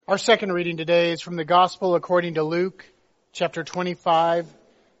Our second reading today is from the Gospel according to Luke, chapter 25,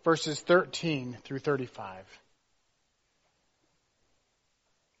 verses 13 through 35.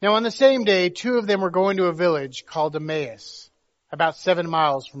 Now on the same day, two of them were going to a village called Emmaus, about 7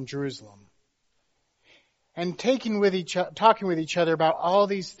 miles from Jerusalem, and talking with each other about all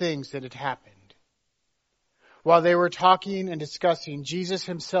these things that had happened. While they were talking and discussing, Jesus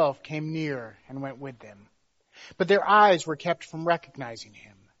himself came near and went with them, but their eyes were kept from recognizing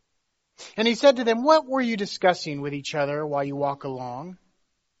him. And he said to them, "What were you discussing with each other while you walk along?"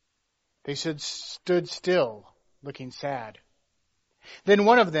 They stood still, looking sad. Then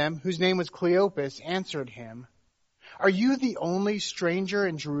one of them, whose name was Cleopas, answered him, "Are you the only stranger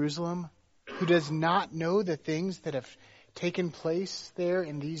in Jerusalem who does not know the things that have taken place there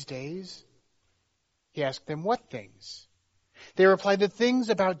in these days?" He asked them, "What things?" They replied, "The things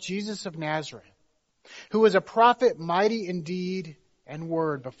about Jesus of Nazareth, who was a prophet, mighty in deed and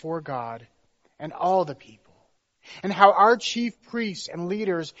word before God and all the people, and how our chief priests and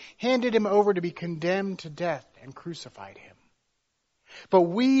leaders handed him over to be condemned to death and crucified him. But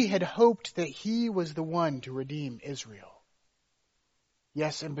we had hoped that he was the one to redeem Israel.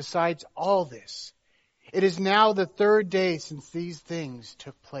 Yes, and besides all this, it is now the third day since these things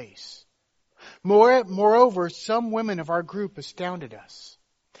took place. Moreover, some women of our group astounded us.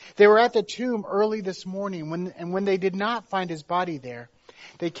 They were at the tomb early this morning, when they did not find his body there,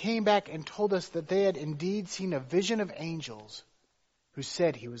 they came back and told us that they had indeed seen a vision of angels who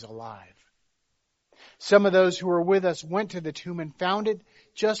said he was alive. Some of those who were with us went to the tomb and found it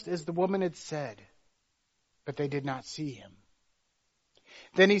just as the woman had said, but they did not see him."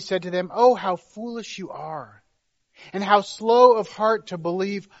 Then he said to them, "Oh, how foolish you are, and how slow of heart to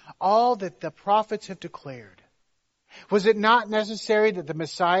believe all that the prophets have declared. Was it not necessary that the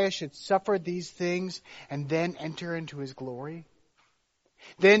Messiah should suffer these things and then enter into his glory?"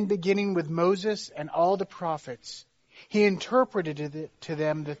 Then, beginning with Moses and all the prophets, he interpreted to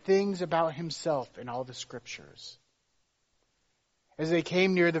them the things about himself in all the scriptures. As they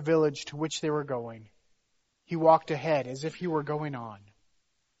came near the village to which they were going, he walked ahead as if he were going on.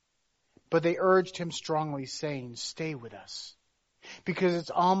 But they urged him strongly, saying, "Stay with us, because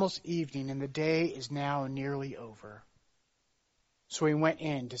it's almost evening and the day is now nearly over." So he went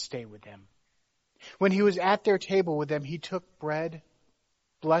in to stay with them. When he was at their table with them, he took bread,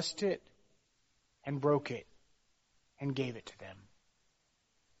 blessed it, and broke it, and gave it to them.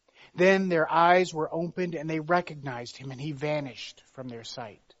 Then their eyes were opened and they recognized him, and he vanished from their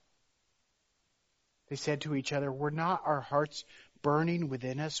sight. They said to each other, "Were not our hearts burning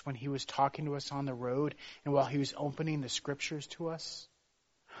within us when he was talking to us on the road and while he was opening the scriptures to us?"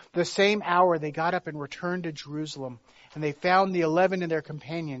 The same hour they got up and returned to Jerusalem, and they found the 11 and their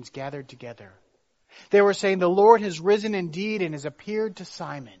companions gathered together. They were saying, "The Lord has risen indeed and has appeared to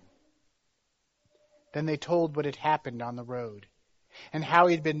Simon." Then they told what had happened on the road and how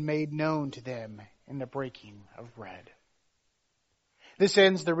he had been made known to them in the breaking of bread. This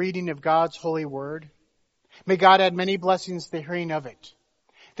ends the reading of God's holy word. May God add many blessings to the hearing of it.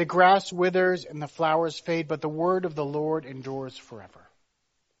 The grass withers and the flowers fade, but the word of the Lord endures forever.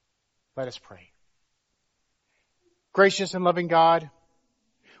 Let us pray. Gracious and loving God,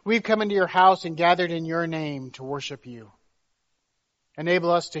 we've come into your house and gathered in your name to worship you.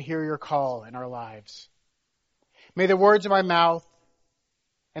 Enable us to hear your call in our lives. May the words of my mouth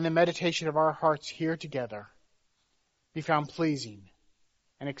and the meditation of our hearts here together be found pleasing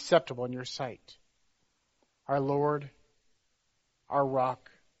and acceptable in your sight, our Lord, our rock,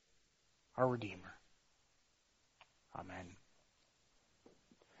 our Redeemer. Amen.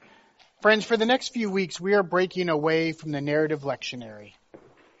 Friends, for the next few weeks, we are breaking away from the narrative lectionary.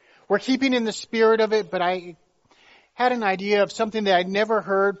 We're keeping in the spirit of it, but I had an idea of something that I'd never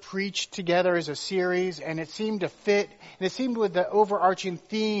heard preached together as a series, and it seemed to fit, and it seemed with the overarching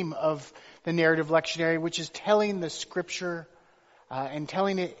theme of the narrative lectionary, which is telling the scripture and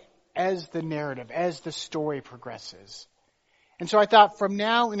telling it as the narrative, as the story progresses. And so I thought from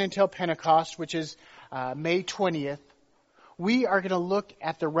now and until Pentecost, which is May 20th, we are going to look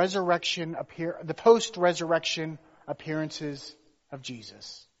at the post-resurrection appearances of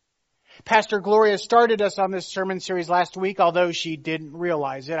Jesus. Pastor Gloria started us on this sermon series last week, although she didn't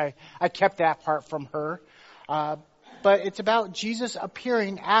realize it. I kept that part from her. But it's about Jesus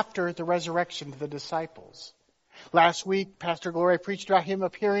appearing after the resurrection to the disciples. Last week, Pastor Gloria preached about him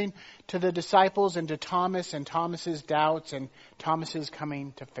appearing to the disciples and to Thomas and Thomas's doubts and Thomas's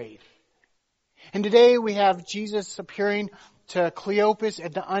coming to faith. And today we have Jesus appearing to Cleopas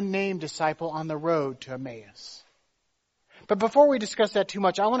and the unnamed disciple on the road to Emmaus. But before we discuss that too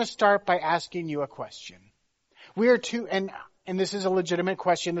much, I want to start by asking you a question. We are to, and and this is a legitimate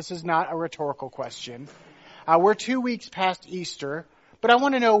question. This is not a rhetorical question. We're 2 weeks past Easter, but I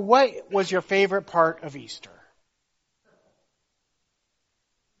want to know, what was your favorite part of Easter?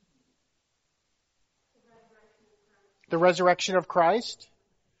 The resurrection of Christ?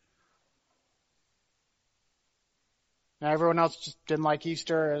 Now everyone else just didn't like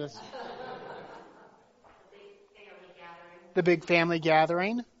Easter. The big family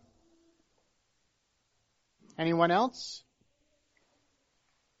gathering. Anyone else?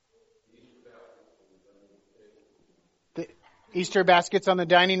 The Easter baskets on the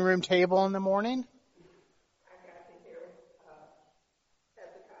dining room table in the morning?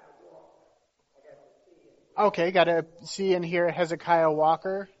 Okay, got to see and hear Hezekiah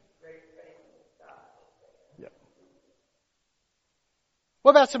Walker. Yep.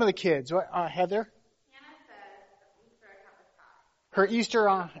 What about some of the kids? Heather? Her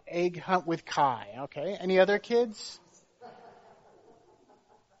Easter egg hunt with Kai. Okay. Any other kids?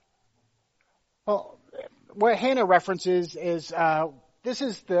 Well, what Hannah references is this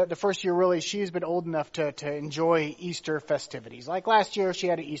is the first year really she's been old enough to enjoy Easter festivities. Like last year she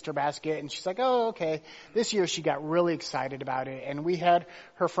had an Easter basket and she's like, oh, okay. This year she got really excited about it. And we had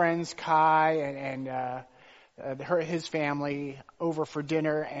her friends Kai and his family over for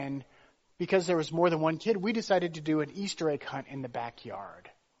dinner, and because there was more than one kid, we decided to do an Easter egg hunt in the backyard.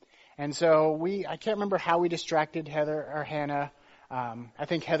 And so I can't remember how we distracted Heather or Hannah. I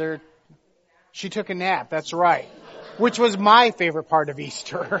think Heather, she took a nap. That's right. Which was my favorite part of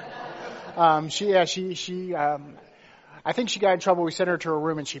Easter. I think she got in trouble. We sent her to her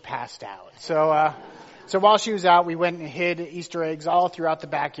room and she passed out. So while she was out, we went and hid Easter eggs all throughout the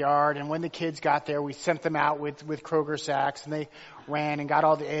backyard. And when the kids got there, we sent them out with Kroger sacks, and they ran and got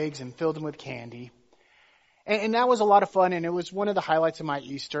all the eggs and filled them with candy. And that was a lot of fun, and it was one of the highlights of my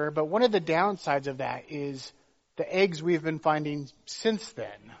Easter. But one of the downsides of that is the eggs we've been finding since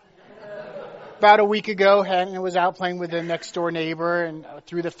then. About a week ago, Hannah was out playing with the next door neighbor, and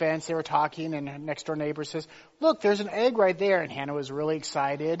through the fence they were talking, and her next door neighbor says, look, there's an egg right there. And Hannah was really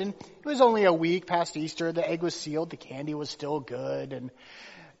excited, and it was only a week past Easter. The egg was sealed. The candy was still good. And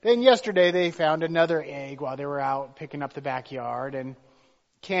then yesterday they found another egg while they were out picking up the backyard, and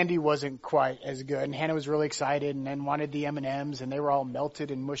candy wasn't quite as good. And Hannah was really excited and then wanted the M&Ms, and they were all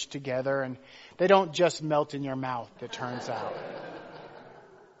melted and mushed together, and they don't just melt in your mouth, it turns out.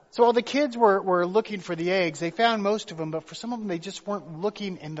 So while the kids were looking for the eggs, they found most of them, but for some of them, they just weren't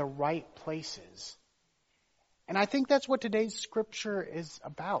looking in the right places. And I think that's what today's scripture is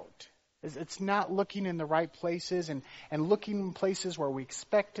about. It's not looking in the right places and looking in places where we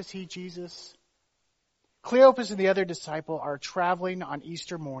expect to see Jesus. Cleopas and the other disciple are traveling on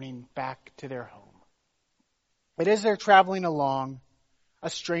Easter morning back to their home. But as they're traveling along, a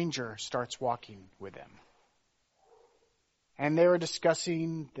stranger starts walking with them. And they were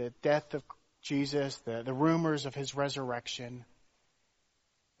discussing the death of Jesus, the rumors of his resurrection. And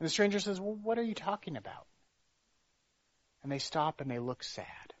the stranger says, well, what are you talking about? And they stop and they look sad.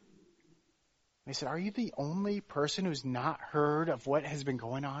 They said, are you the only person who's not heard of what has been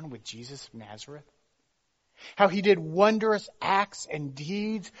going on with Jesus of Nazareth? How he did wondrous acts and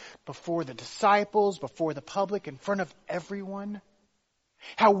deeds before the disciples, before the public, in front of everyone?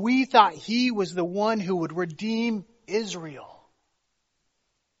 How we thought he was the one who would redeem Israel.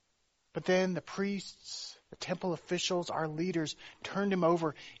 But then the priests, the temple officials, our leaders turned him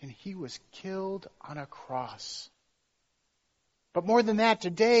over and he was killed on a cross. But more than that,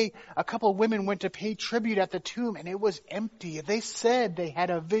 today a couple of women went to pay tribute at the tomb and it was empty. They said they had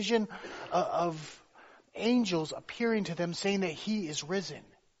a vision of angels appearing to them saying that he is risen.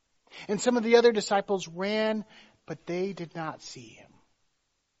 And some of the other disciples ran, but they did not see him.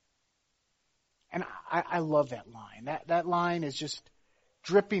 And I love that line. That line is just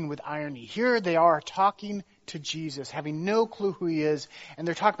dripping with irony. Here they are talking to Jesus, having no clue who he is, and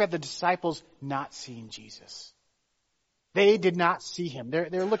they're talking about the disciples not seeing Jesus. They did not see him.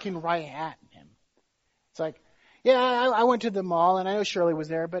 They're looking right at him. It's like, yeah, I went to the mall, and I know Shirley was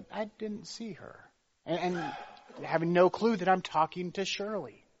there, but I didn't see her. And having no clue that I'm talking to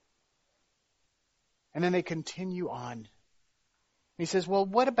Shirley. And then they continue on. He says, well,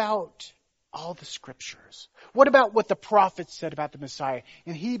 what about all the scriptures? What about what the prophets said about the Messiah?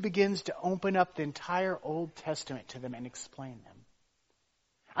 And he begins to open up the entire Old Testament to them and explain them.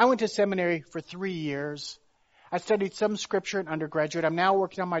 I went to seminary for 3 years. I studied some scripture in undergraduate. I'm now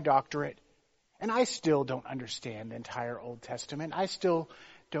working on my doctorate. And I still don't understand the entire Old Testament. I still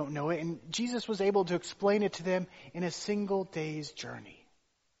don't know it. And Jesus was able to explain it to them in a single day's journey.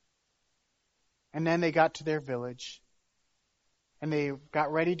 And then they got to their village. And they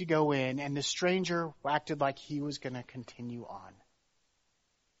got ready to go in, and the stranger acted like he was going to continue on.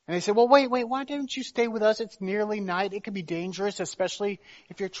 And they said, well, wait, why don't you stay with us? It's nearly night. It could be dangerous, especially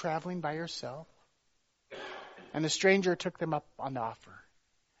if you're traveling by yourself. And the stranger took them up on the offer.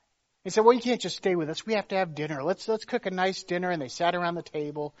 He said, well, you can't just stay with us. We have to have dinner. Let's cook a nice dinner. And they sat around the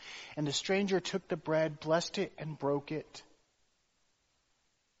table, and the stranger took the bread, blessed it, and broke it.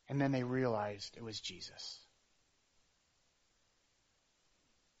 And then they realized it was Jesus.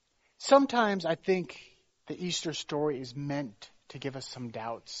 Sometimes I think the Easter story is meant to give us some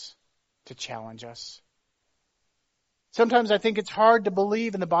doubts, to challenge us. Sometimes I think it's hard to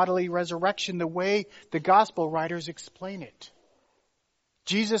believe in the bodily resurrection the way the gospel writers explain it.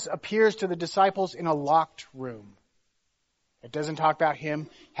 Jesus appears to the disciples in a locked room. It doesn't talk about him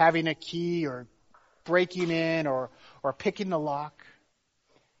having a key or breaking in or picking the lock.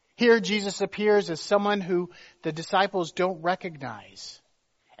 Here Jesus appears as someone who the disciples don't recognize.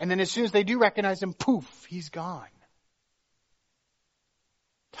 And then as soon as they do recognize him, poof, he's gone.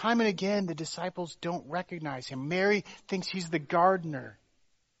 Time and again, the disciples don't recognize him. Mary thinks he's the gardener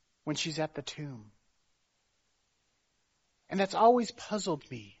when she's at the tomb. And that's always puzzled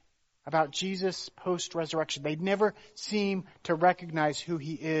me about Jesus post-resurrection. They never seem to recognize who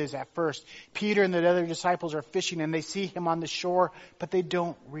he is at first. Peter and the other disciples are fishing and they see him on the shore, but they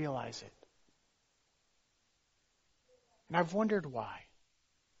don't realize it. And I've wondered why.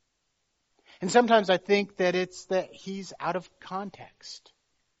 And sometimes I think that it's that he's out of context.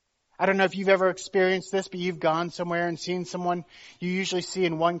 I don't know if you've ever experienced this, but you've gone somewhere and seen someone you usually see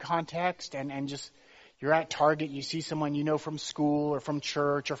in one context and just, you're at Target, you see someone you know from school or from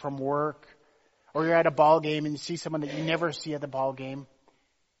church or from work, or you're at a ball game and you see someone that you never see at the ball game,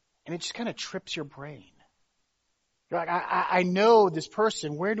 and it just kind of trips your brain. You're like, I know this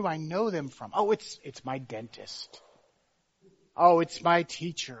person. Where do I know them from? Oh, it's my dentist. Oh, it's my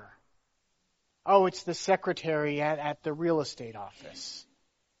teacher. Oh, it's the secretary at the real estate office.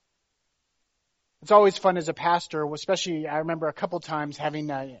 It's always fun as a pastor, especially I remember a couple times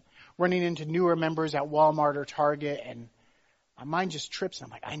running into newer members at Walmart or Target, and my mind just trips.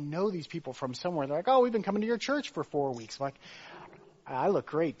 I'm like, I know these people from somewhere. They're like, oh, we've been coming to your church for 4 weeks. I'm like, I look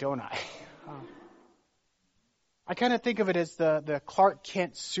great, don't I? I kind of think of it as the Clark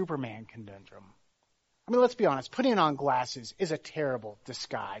Kent Superman conundrum. I mean, let's be honest. Putting on glasses is a terrible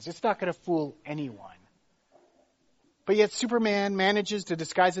disguise. It's not going to fool anyone. But yet Superman manages to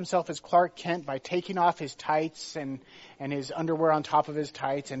disguise himself as Clark Kent by taking off his tights and his underwear on top of his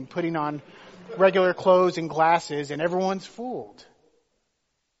tights and putting on regular clothes and glasses, and everyone's fooled.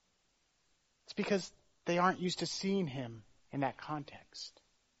 It's because they aren't used to seeing him in that context.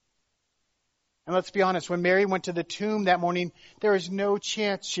 And let's be honest, when Mary went to the tomb that morning, there is no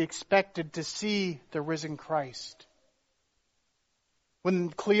chance she expected to see the risen Christ.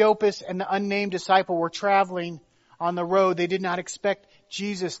 When Cleopas and the unnamed disciple were traveling on the road, they did not expect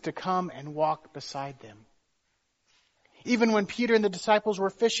Jesus to come and walk beside them. Even when Peter and the disciples were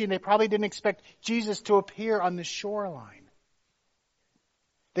fishing, they probably didn't expect Jesus to appear on the shoreline.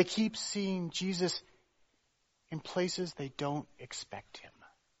 They keep seeing Jesus in places they don't expect him.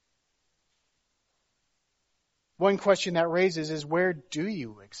 One question that raises is, where do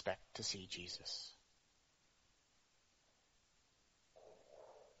you expect to see Jesus?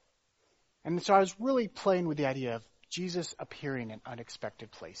 And so I was really playing with the idea of Jesus appearing in unexpected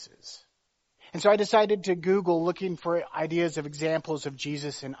places. And so I decided to Google looking for ideas of examples of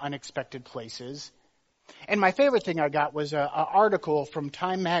Jesus in unexpected places. And my favorite thing I got was an article from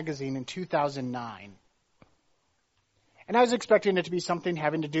Time magazine in 2009. And I was expecting it to be something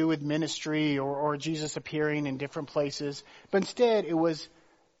having to do with ministry or Jesus appearing in different places. But instead, it was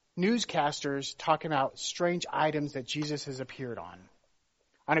newscasters talking about strange items that Jesus has appeared on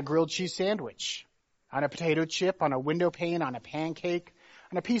a grilled cheese sandwich, on a potato chip, on a window pane, on a pancake,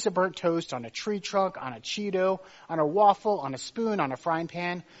 on a piece of burnt toast, on a tree trunk, on a Cheeto, on a waffle, on a spoon, on a frying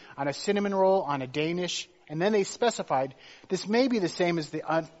pan, on a cinnamon roll, on a Danish. And then they specified this may be the same as the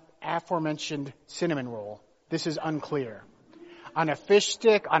aforementioned cinnamon roll. This is unclear. On a fish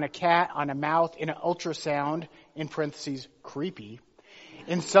stick, on a cat, on a mouth, in an ultrasound, in parentheses, creepy,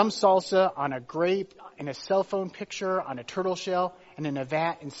 in some salsa, on a grape, in a cell phone picture, on a turtle shell, and in a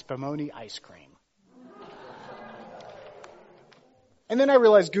vat in Spumoni ice cream. And then I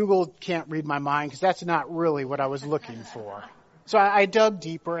realized Google can't read my mind because that's not really what I was looking for. So I dug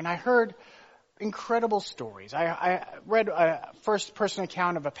deeper and I heard incredible stories. I read a first-person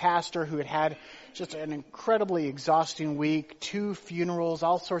account of a pastor who had just an incredibly exhausting week, 2 funerals,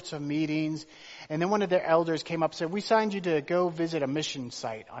 all sorts of meetings. And then one of their elders came up and said, we signed you to go visit a mission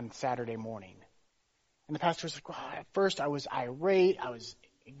site on Saturday morning. And the pastor was like, well, at first I was irate. I was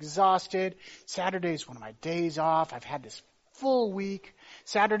exhausted. Saturday is one of my days off. I've had this full week.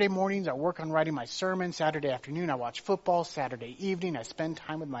 Saturday mornings I work on writing my sermon. Saturday afternoon I watch football. Saturday evening I spend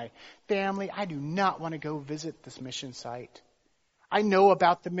time with my family. I do not want to go visit this mission site. I know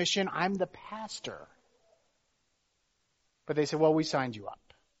about the mission. I'm the pastor. But they said, well, we signed you up.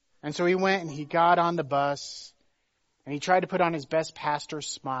 And so he went and he got on the bus and he tried to put on his best pastor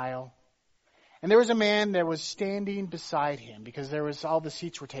smile. And there was a man that was standing beside him because all the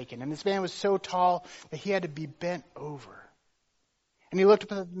seats were taken. And this man was so tall that he had to be bent over. And he looked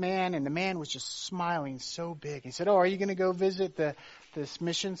up at the man, and the man was just smiling so big. He said, oh, are you going to go visit this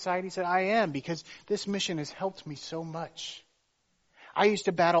mission site? He said, I am, because this mission has helped me so much. I used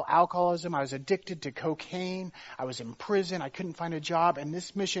to battle alcoholism. I was addicted to cocaine. I was in prison. I couldn't find a job. And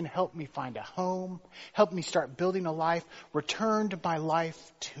this mission helped me find a home, helped me start building a life, returned my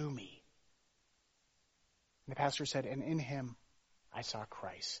life to me. And the pastor said, and in him, I saw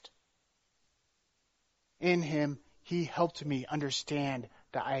Christ. In him, he helped me understand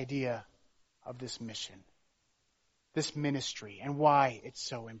the idea of this mission, this ministry, and why it's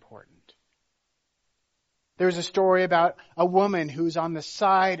so important. There's a story about a woman who's on the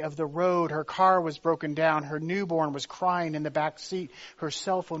side of the road. Her car was broken down. Her newborn was crying in the back seat. Her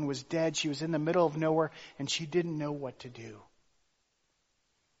cell phone was dead. She was in the middle of nowhere, and she didn't know what to do.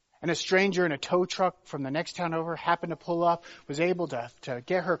 And a stranger in a tow truck from the next town over happened to pull up, was able to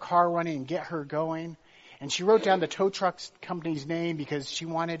get her car running and get her going. And she wrote down the tow truck company's name because she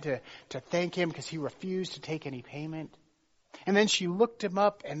wanted to thank him because he refused to take any payment. And then she looked him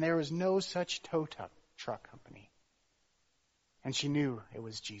up, and there was no such tow truck company. And she knew it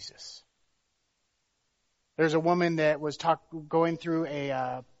was Jesus. There's a woman that was going through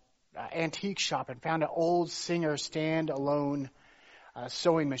a antique shop and found an old Singer stand-alone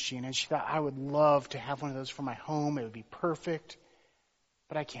sewing machine. And she thought, I would love to have one of those for my home. It would be perfect,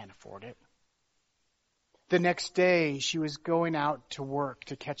 but I can't afford it. The next day, she was going out to work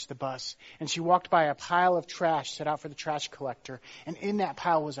to catch the bus, and she walked by a pile of trash set out for the trash collector, and in that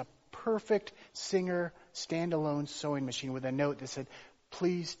pile was a perfect Singer standalone sewing machine with a note that said,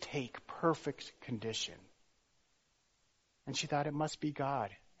 please take, perfect condition. And she thought, it must be God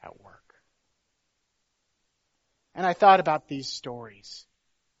at work. And I thought about these stories,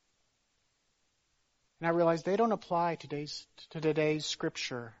 and I realized they don't apply to today's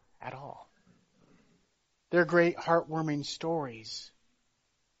scripture at all. They're great, heartwarming stories.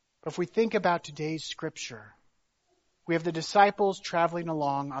 But if we think about today's scripture, we have the disciples traveling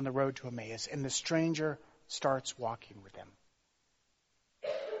along on the road to Emmaus, and the stranger starts walking with them.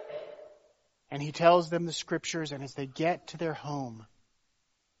 And he tells them the scriptures, and as they get to their home,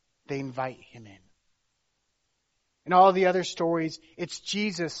 they invite him in. In all the other stories, it's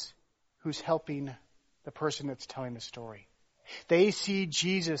Jesus who's helping the person that's telling the story. They see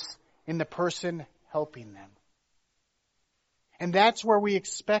Jesus in the person helping them. And that's where we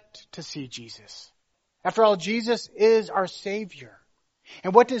expect to see Jesus. After all, Jesus is our Savior.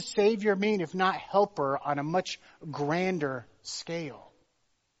 And what does Savior mean if not helper on a much grander scale?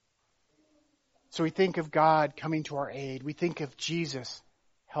 So we think of God coming to our aid. We think of Jesus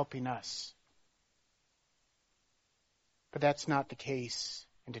helping us. But that's not the case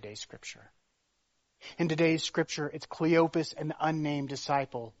in today's scripture. In today's scripture, it's Cleopas and the unnamed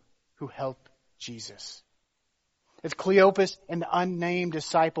disciple who help Jesus. It's Cleopas and the unnamed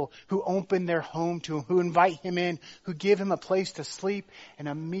disciple who open their home to him, who invite him in, who give him a place to sleep and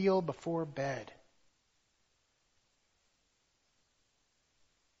a meal before bed.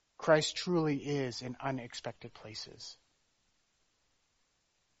 Christ truly is in unexpected places.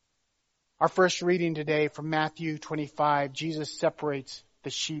 Our first reading today from Matthew 25, Jesus separates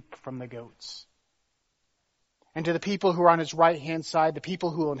the sheep from the goats. And to the people who are on his right-hand side, the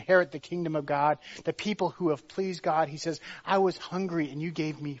people who will inherit the kingdom of God, the people who have pleased God, he says, I was hungry and you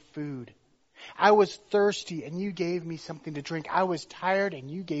gave me food. I was thirsty and you gave me something to drink. I was tired and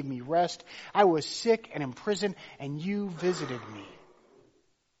you gave me rest. I was sick and in prison and you visited me.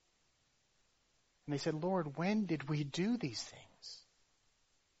 And they said, Lord, when did we do these things?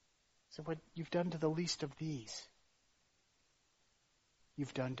 So what you've done to the least of these,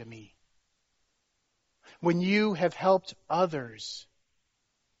 you've done to me. When you have helped others,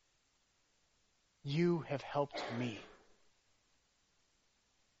 you have helped me.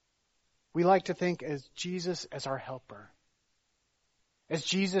 We like to think as Jesus as our helper, as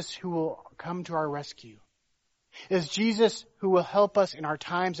Jesus who will come to our rescue, as Jesus who will help us in our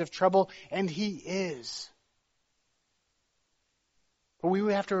times of trouble, and he is. But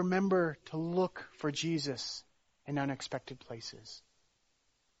we have to remember to look for Jesus in unexpected places.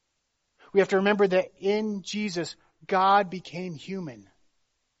 We have to remember that in Jesus, God became human.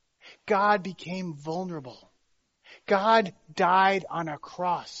 God became vulnerable. God died on a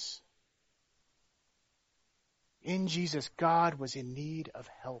cross. In Jesus, God was in need of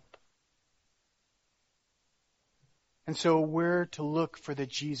help. And so we're to look for the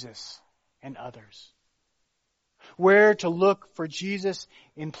Jesus in others. We're to look for Jesus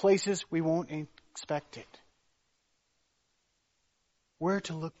in places we won't expect it. We're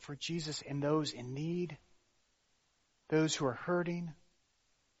to look for Jesus in those in need, those who are hurting,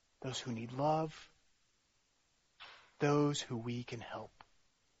 those who need love, those who we can help.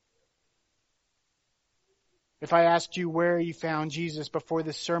 If I asked you where you found Jesus before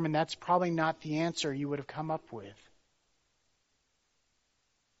this sermon, that's probably not the answer you would have come up with.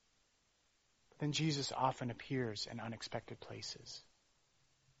 But then Jesus often appears in unexpected places.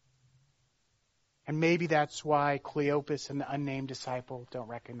 And maybe that's why Cleopas and the unnamed disciple don't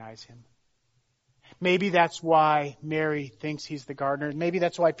recognize him. Maybe that's why Mary thinks he's the gardener. Maybe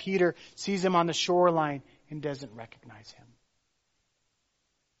that's why Peter sees him on the shoreline and doesn't recognize him.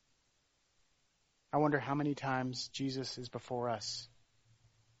 I wonder how many times Jesus is before us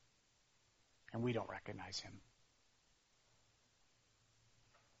and we don't recognize him.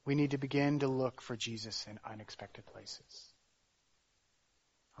 We need to begin to look for Jesus in unexpected places.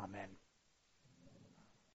 Amen.